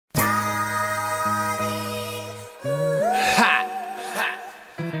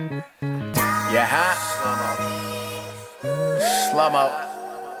slow-mo.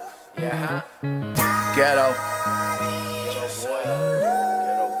 Yeah. Ghetto.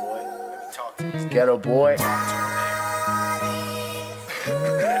 Ghetto boy.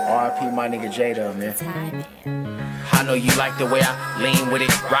 R.I.P. my nigga Jada, man. I know you like the way I lean with it,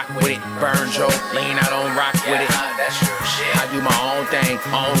 rock with it, burn Joe, lean out on rock with it. I do my own thing,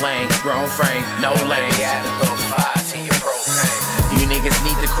 own lane, grown frame, no lane. You niggas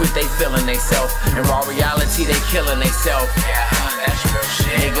need to quit, they feeling they self. In raw reality, they killing they self.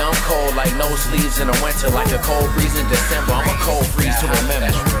 Nigga, I'm cold like no sleeves in the winter, like a cold breeze in December. I'm a cold freeze to remember.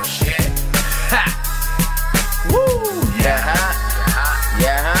 Ha! Woo!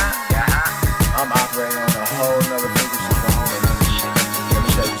 Yeah, I'm operating on a whole nother frequency for home. Let me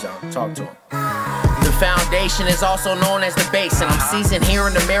show you something. Talk to him. The foundation is also known as the base, and I'm seasoned here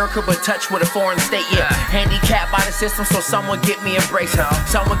in America but touched with a foreign state, yeah. Handicapped by the system, so someone get me a brace,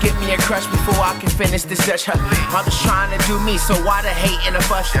 someone get me a crush before I can finish this Dutch. I'm just trying to do me, so why the hate and the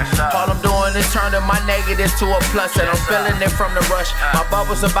fuss? All I'm doing is turning my negatives to a plus, and I'm feeling it from the rush. My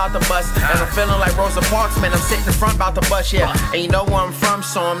bubble's about to bust, and I'm feeling like Rosa Parks, man. I'm sitting in front about the bus, yeah. And you know where I'm from,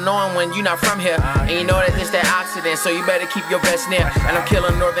 so I'm knowing when you're not from here. And you know that this that oxidant, so you better keep your vest near. And I'm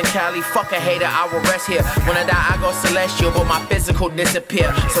killing Northern Cali, fuck a hater, I will rest here. When I die, I go celestial, but my physical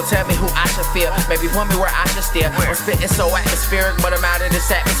disappear. So tell me who I should fear, maybe point me where I should steer. I'm spitting so atmospheric, but I'm out of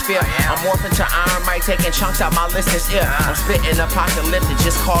this atmosphere. I'm morphing to Iron Mike, taking chunks out my listeners' ear. I'm spitting apocalyptic,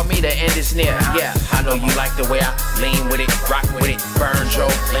 just call me, the end is near. Yeah, I know you like the way I lean with it, rock with it, burn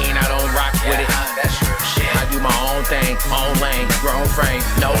Joe, lean out on rock with it. I do my own thing, own lane, grown frame,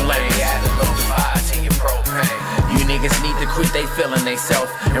 no lane. You niggas need to quit, they feeling they self.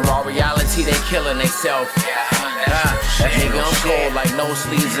 In raw reality, they killing they self. Nigga, I'm cold like no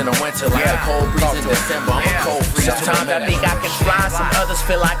sleeves in the winter, like a cold breeze in December. I'm a cold freeze. Sometimes I think I can fly, some others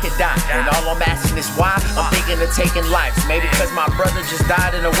feel I could die. And all I'm asking is why I'm thinking of taking lives. Maybe because my brother just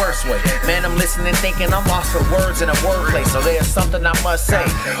died in a worse way. Man, I'm listening thinking I'm lost for words in a wordplay. So there's something I must say.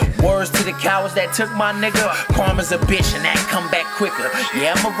 Words to the cowards that took my nigga. Karma's a bitch and that come back quicker.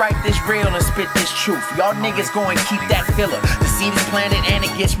 Yeah, I'ma write this real and spit this truth. Y'all niggas go and keep that filler. The seed is planted and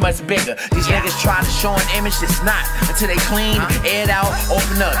it gets much bigger. These niggas try to show an image that's not, until they clean, air it out,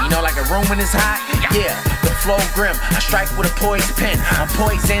 open up. You know, like a room when it's hot? Yeah, the flow grim. I strike with a poised pen. I'm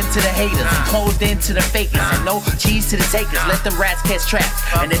poisoned to the haters, I'm closed into the fakers, and no cheese to the takers. Let them rats catch traps.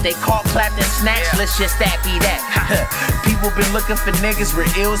 And if they call, clap, and snatch, let's just that be that. People been looking for niggas with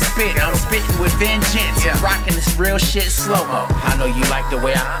ill spit. I'm spitting with vengeance and rocking this real shit slow-mo. I know you like the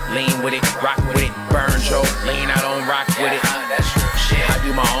way I lean with it, rock with it, burn Joe, lean out on rock with it. I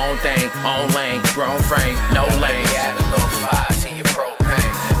do my own thing, own lane, grown frame, no lane.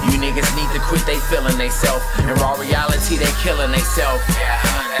 You niggas need to quit, they feeling they self. In raw reality, they killing they self.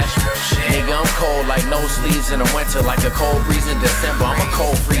 Nigga, I'm cold like no sleeves in the winter, like a cold breeze in December. I'm a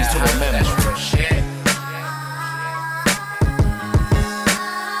cold freeze to remember.